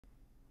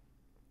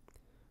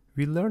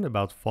We learned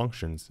about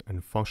functions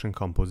and function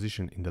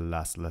composition in the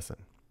last lesson.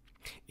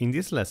 In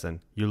this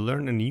lesson, you'll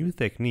learn a new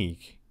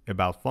technique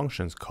about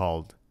functions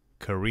called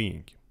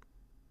currying.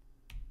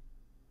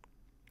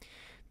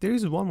 There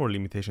is one more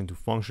limitation to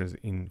functions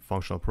in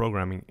functional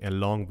programming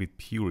along with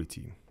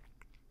purity.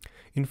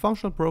 In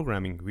functional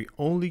programming, we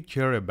only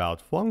care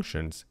about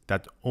functions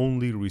that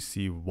only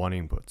receive one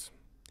input.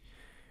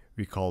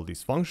 We call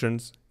these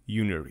functions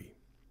unary.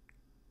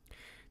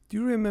 Do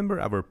you remember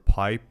our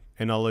pipe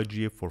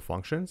analogy for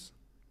functions?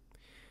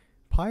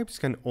 Pipes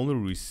can only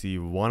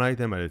receive one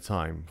item at a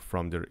time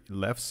from their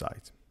left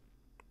side,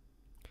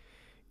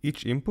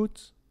 each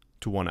input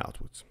to one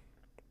output.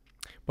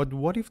 But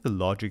what if the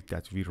logic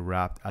that we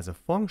wrapped as a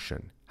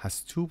function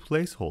has two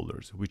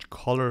placeholders which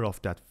color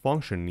of that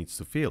function needs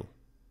to fill?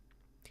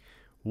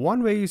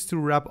 One way is to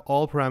wrap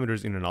all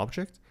parameters in an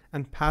object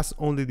and pass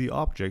only the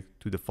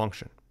object to the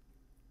function.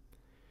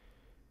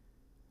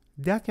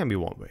 That can be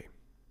one way.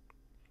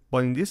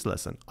 But in this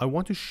lesson, I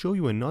want to show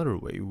you another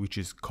way, which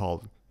is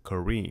called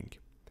currying.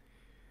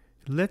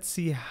 Let's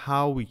see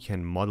how we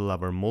can model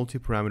our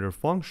multi-parameter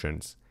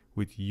functions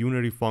with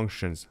unary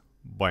functions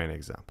by an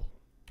example.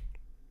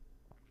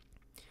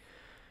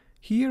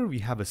 Here we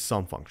have a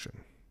sum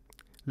function.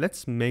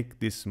 Let's make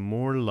this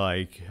more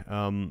like,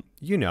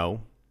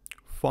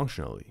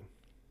 functionally.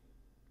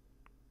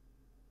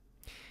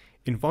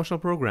 In functional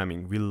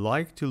programming, we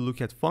like to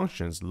look at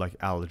functions like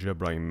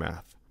algebra in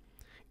math.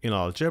 In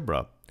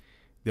algebra,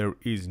 there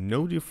is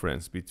no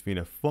difference between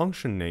a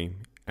function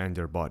name and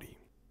their body.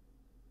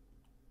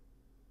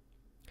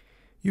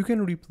 You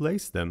can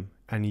replace them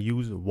and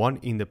use one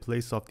in the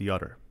place of the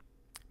other.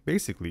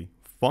 Basically,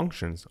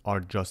 functions are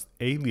just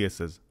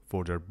aliases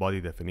for their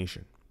body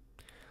definition.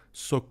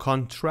 So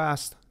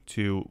contrast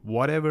to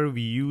whatever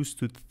we used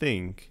to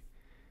think,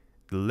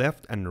 the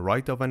left and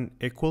right of an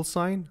equal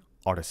sign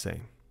are the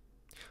same.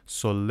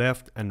 So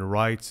left and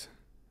right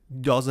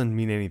doesn't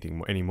mean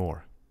anything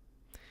anymore.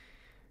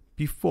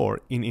 Before,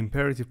 in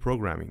imperative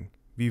programming,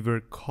 we were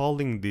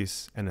calling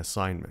this an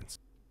assignment.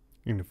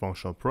 In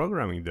functional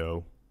programming,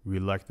 though, we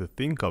like to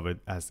think of it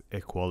as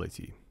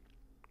equality.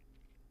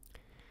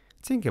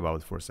 Think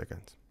about it for a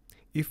second.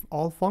 If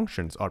all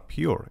functions are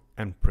pure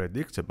and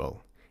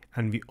predictable,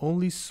 and we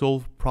only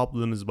solve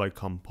problems by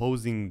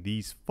composing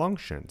these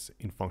functions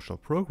in functional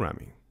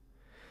programming,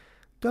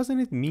 doesn't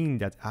it mean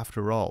that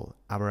after all,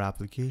 our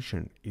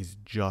application is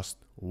just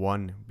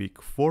one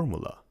big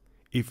formula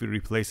if we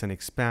replace and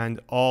expand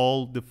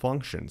all the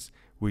functions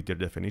with their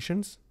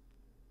definitions?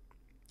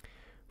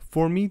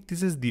 For me,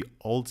 this is the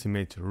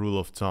ultimate rule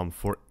of thumb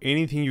for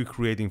anything you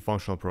create in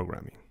functional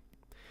programming.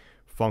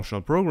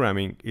 Functional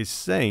programming is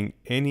saying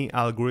any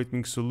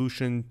algorithmic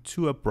solution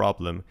to a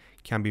problem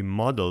can be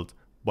modeled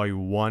by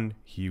one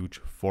huge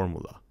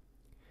formula,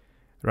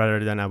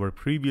 rather than our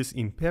previous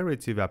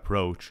imperative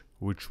approach,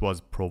 which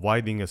was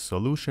providing a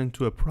solution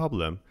to a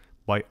problem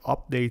by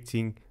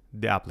updating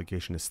the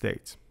application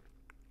state.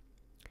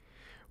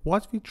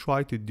 What we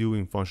try to do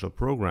in functional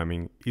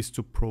programming is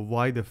to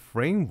provide a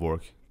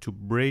framework to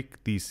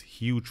break this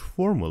huge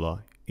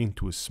formula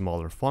into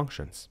smaller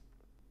functions.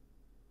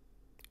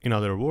 In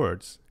other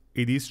words,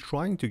 it is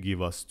trying to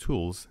give us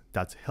tools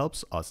that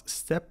helps us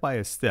step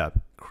by step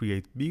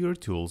create bigger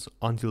tools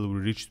until we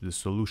reach the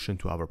solution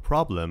to our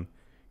problem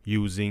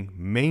using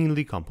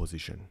mainly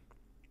composition.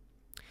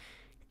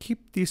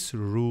 Keep this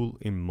rule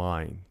in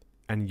mind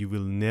and you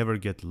will never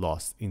get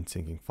lost in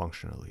thinking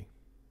functionally.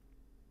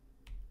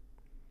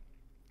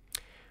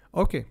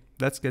 Okay,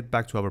 let's get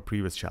back to our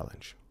previous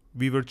challenge.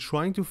 We were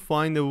trying to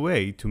find a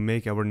way to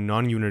make our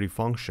non-unary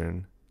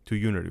function to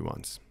unary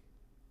ones.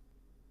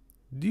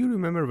 Do you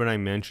remember when I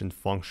mentioned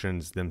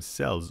functions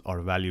themselves are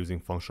values in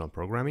functional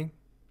programming?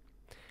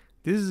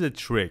 This is a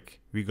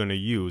trick we're going to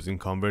use in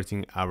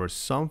converting our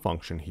sum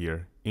function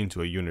here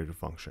into a unary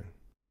function.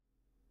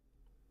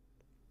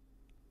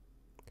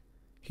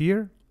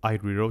 Here, I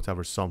rewrote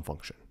our sum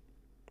function.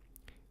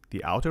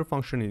 The outer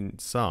function in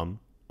sum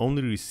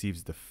only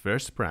receives the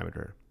first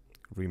parameter,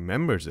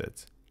 remembers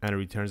it, and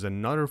returns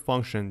another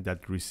function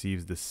that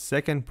receives the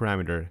second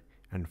parameter,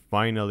 and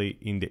finally,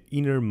 in the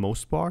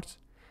innermost part,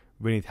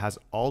 when it has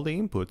all the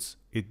inputs,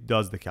 it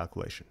does the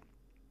calculation.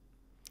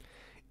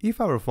 If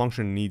our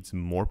function needs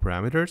more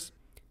parameters,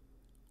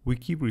 we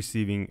keep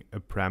receiving a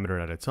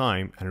parameter at a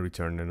time and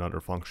return another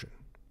function.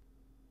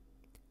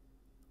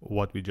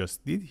 What we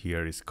just did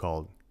here is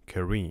called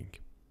currying.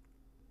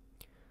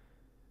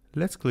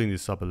 Let's clean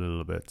this up a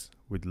little bit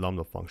with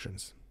lambda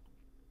functions.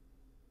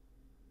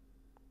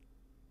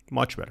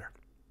 Much better.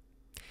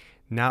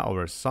 Now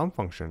our sum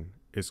function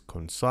is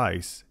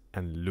concise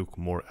and look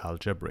more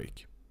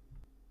algebraic.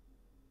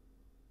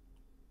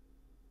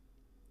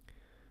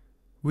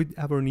 With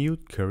our new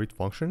curried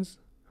functions,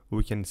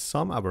 we can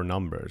sum our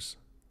numbers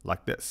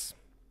like this.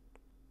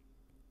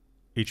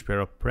 Each pair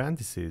of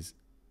parentheses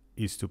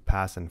is to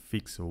pass and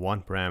fix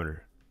one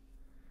parameter.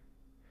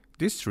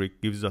 This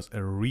trick gives us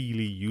a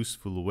really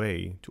useful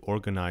way to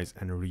organize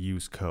and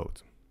reuse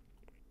code.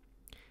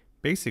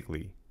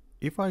 Basically,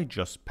 if I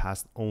just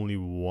passed only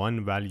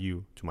one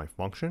value to my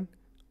function,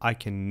 I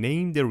can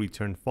name the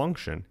return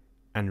function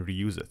and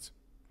reuse it.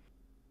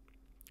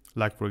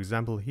 Like for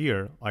example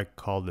here, I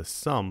call the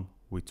sum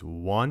with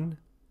 1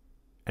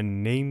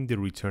 and name the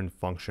return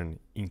function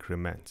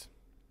increment.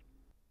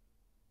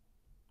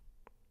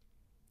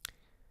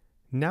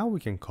 Now we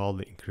can call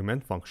the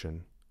increment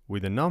function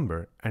with a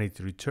number and it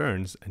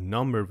returns a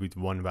number with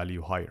one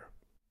value higher.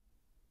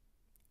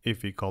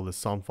 If we call the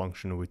sum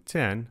function with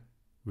 10,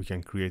 we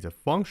can create a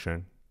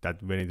function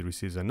that when it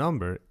receives a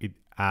number, it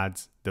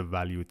adds the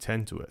value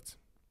 10 to it.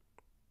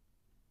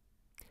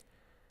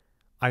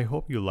 I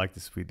hope you liked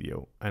this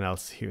video and I'll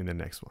see you in the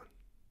next one.